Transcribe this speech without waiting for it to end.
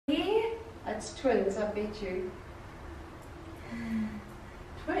It's twins, I beat you.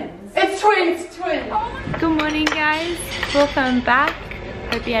 Twins? It's twins! It's twins! Oh. Good morning guys, welcome back.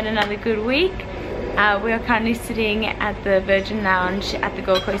 Hope you had another good week. We are currently sitting at the Virgin Lounge at the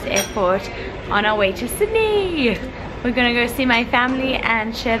Gold Coast Airport on our way to Sydney. We're gonna go see my family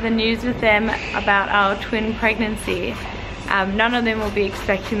and share the news with them about our twin pregnancy. None of them will be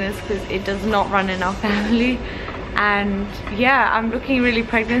expecting this because it does not run in our family. And yeah, I'm looking really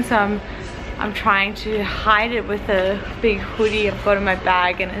pregnant, so I'm trying to hide it with a big hoodie I've got in my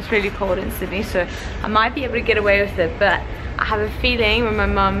bag, and it's really cold in Sydney, so I might be able to get away with it, but I have a feeling when my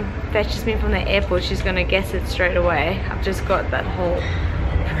mum fetches me from the airport, she's gonna guess it straight away. I've just got that whole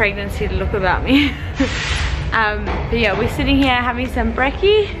pregnancy look about me. But yeah, we're sitting here having some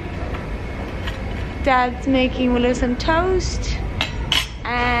brekkie. Dad's making Willow some toast.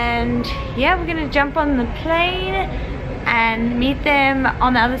 And yeah, we're gonna jump on the plane and meet them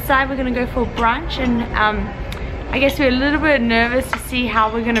on the other side. We're gonna go for brunch, and I guess we're a little bit nervous to see how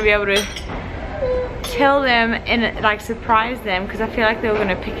we're gonna be able to tell them and like surprise them, because I feel like they were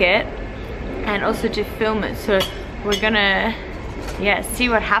gonna pick it, and also to film it. So we're gonna see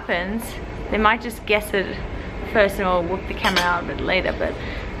what happens. They might just guess it first and we'll whip the camera out a bit later, but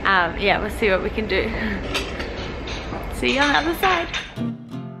yeah, we'll see what we can do. See you on the other side.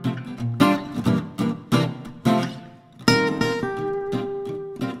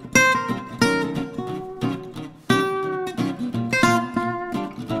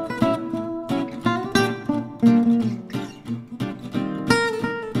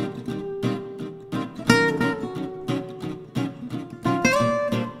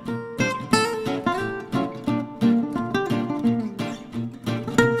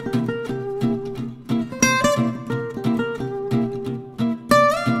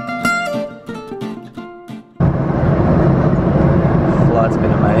 It's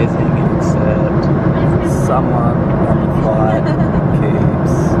been amazing, except someone on the flight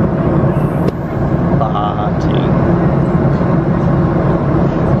keeps farting.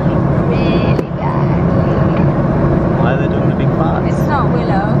 Really badly. Why are they doing the big farts? It's not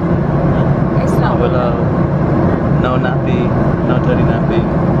Willow. It's not Willow. No nappy, no dirty nappy.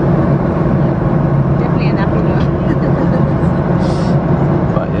 Definitely a nappy though.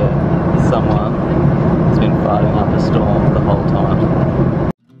 But yeah, someone has been farting up a storm the whole time.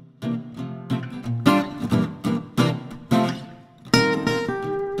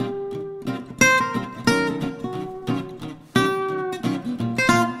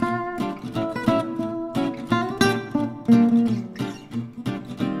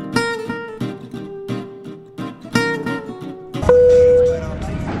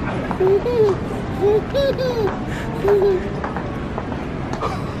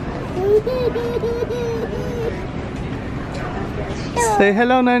 Say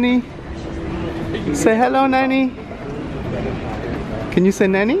hello, Nanny. Say hello, Nanny. Can you say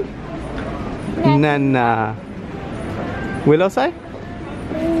Nanny? Nana. Willow say?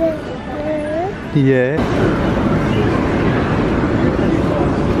 Yeah.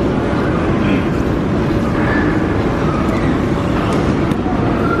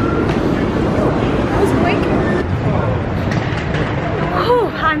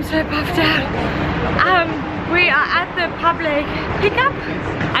 I'm so puffed out. We are at the public pickup,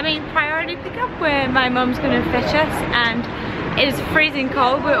 priority pickup, where my mom's gonna fetch us, and it is freezing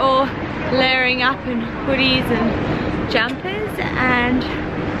cold. We're all layering up in hoodies and jumpers, and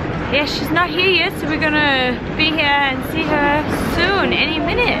yeah, she's not here yet, so we're gonna be here and see her soon, any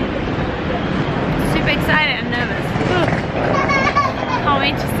minute. Super excited and nervous. Can't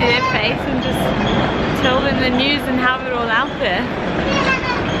wait to see their face and just tell them the news and have it all out there.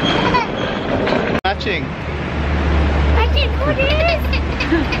 Matching. Matching hoodies!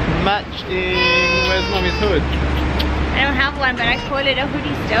 Matching. Where's Mommy's hood? I don't have one, but I call it a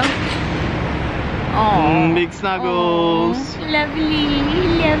hoodie still. Oh, big snuggles. Aww. Lovely,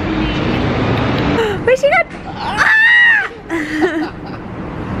 lovely. Where's she got? Ah!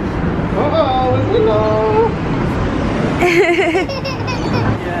 Oh, it's Willow.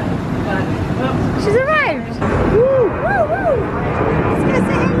 She's arrived. Woo, woo, woo. Let's go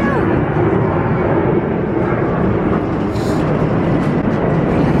say hello.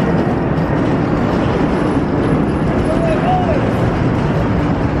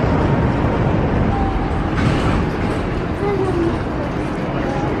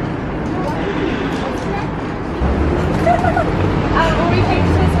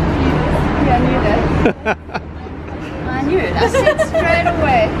 I knew it. I said straight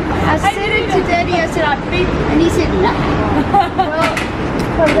away. I said it to Daddy. I said I'd beat, and he said no. Well,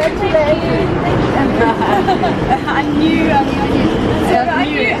 congratulations. I knew.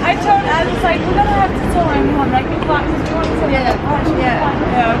 I told Alice, like, we're gonna have to tell my mom, like, we can't just do something.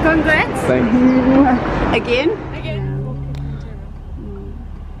 Yeah. Congrats. Thank you. Again?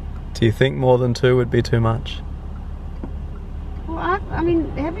 Do you think more than 2 would be too much? Well, I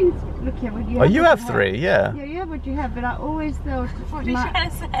mean, having, look here, what you have. Oh, you have 3, yeah. Yeah, you have what you have, but I always thought. What did you trying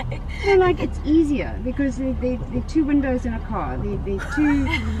to say? You know, like, it's easier because there are 2 windows in a car. There are 2,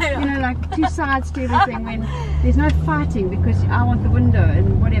 you know, like 2 sides to everything when there's no fighting because I want the window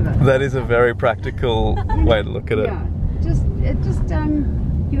and whatever. That is a very practical way to look at it. Yeah,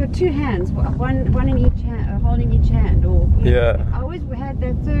 you got 2 hands, one in each hand, holding each hand, or you know, Yeah. I always had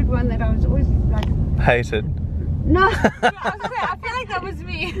that 3rd one that I was always like Hated. no. I feel like that was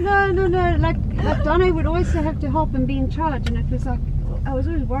me. No, like Donna would always have to help and be in charge, and it was like I was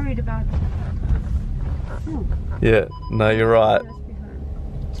always worried about. Oh, Yeah, no, you're right. must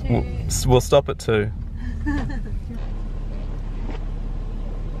be hard. We'll stop at 2.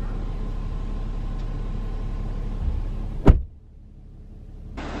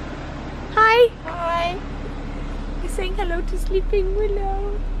 Hi. Hi. You're saying hello to Sleeping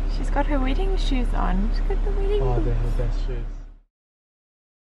Willow. She's got her wedding shoes on. She's got the wedding Oh, they're her best shoes.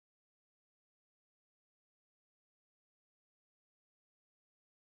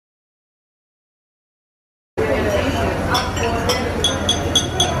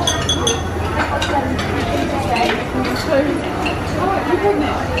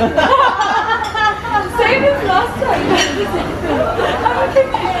 Same as last time.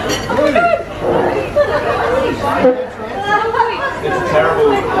 It's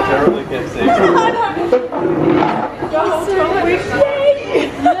terribly kept secret.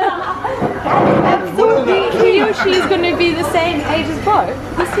 He or she's going to be the same age as Bo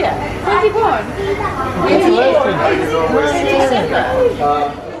this year. 21.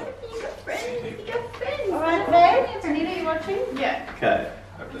 Alright, babe. Anita, you watching? Yeah. Okay.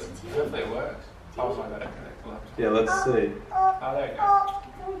 Hopefully it works. Tell us I got it connected. Yeah, let's see. Oh, there you go.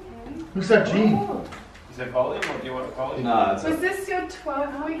 Who's that Gene? Is it volume or do you want a volume? No, it's Was this your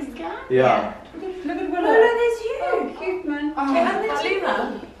 12-week scan? yeah. Look at Willow. there's you. Oh, cute man. Oh, and there's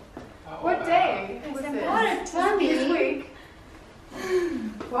Luna. What day was this? What a tummy. This week.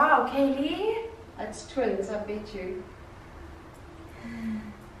 Wow, Caileigh. It's twins, I bet you.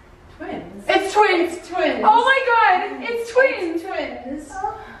 Twins. It's twins. Twins. Oh my god, it's twins. Twins.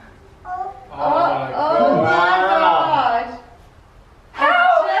 Oh, Oh my god. How?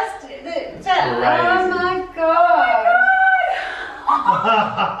 Oh my god.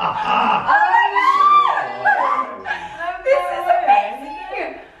 This is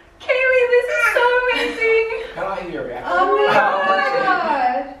amazing. Caileigh, this is so amazing. Can I hear your reaction? Oh my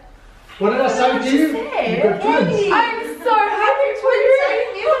god. What did I say to you? You got twins. I'm so happy for you.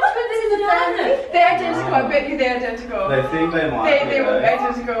 You have twins in the family? They're identical. I bet you they're identical. They think they might. They were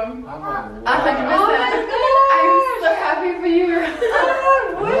identical. I'm on 100%. Oh I'm so happy for you.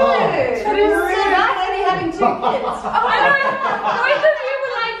 Oh, word. That is so nice to be having 2 kids. I know. Both of you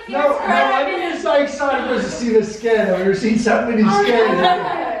were like, No, I didn't get so excited because to see the scan. I've never seen so many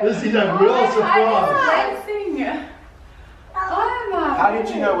scans. This is a real surprise. Oh my. How did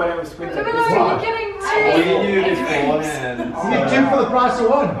you know when it was twins? You're Wow. getting We two. knew beforehand. You get 2 for the price of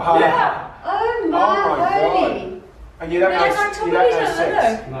 1. Yeah. Oh my Oh my holy. And you don't know, you don't know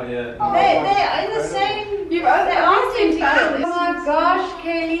sex. Not yet. They're in the same. You've only asked him Oh to. my gosh,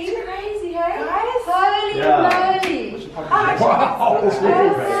 Caileigh. Crazy, hey? Holy Yeah. moly. Wow, that's Oh really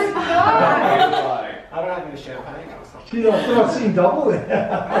my great. god. I don't have any champagne or something. You know, I thought I've seen double there.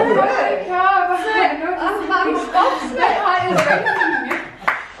 Holy cow. I'm gobsmacked. My heart is racing.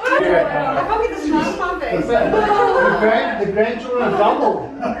 I probably the smallest one, babe. The grandchildren are doubled.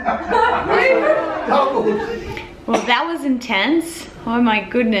 Doubled. Well, that was intense. Oh my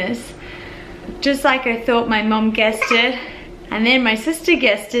goodness. Just like I thought, my mom guessed it. And then my sister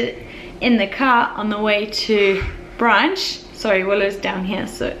guessed it in the car on the way to brunch. Sorry, Willow's down here,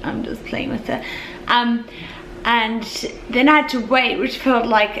 so I'm just playing with her. And then I had to wait, which felt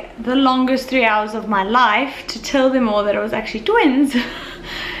like the longest 3 hours of my life, to tell them all that it was actually twins.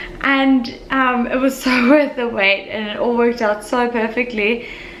 And it was so worth the wait, and it all worked out so perfectly.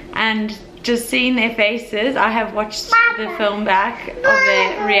 And just seeing their faces, I have watched the film back of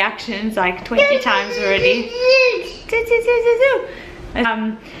their reactions like 20 times already.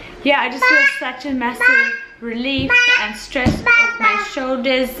 Yeah, I just feel such a massive relief and stress off my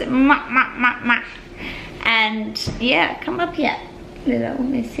shoulders. And yeah, come up here, little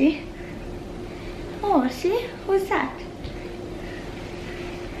Missy. Oh, see, who's that?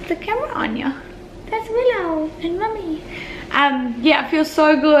 The camera on you. That's Willow and Mummy. Yeah, it feels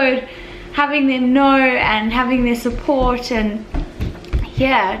so good having them know and having their support, and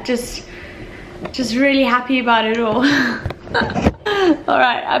yeah, just really happy about it all.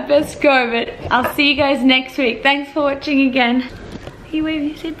 Alright, I best go, but I'll see you guys next week. Thanks for watching again. You wave,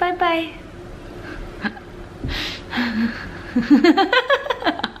 you say bye bye.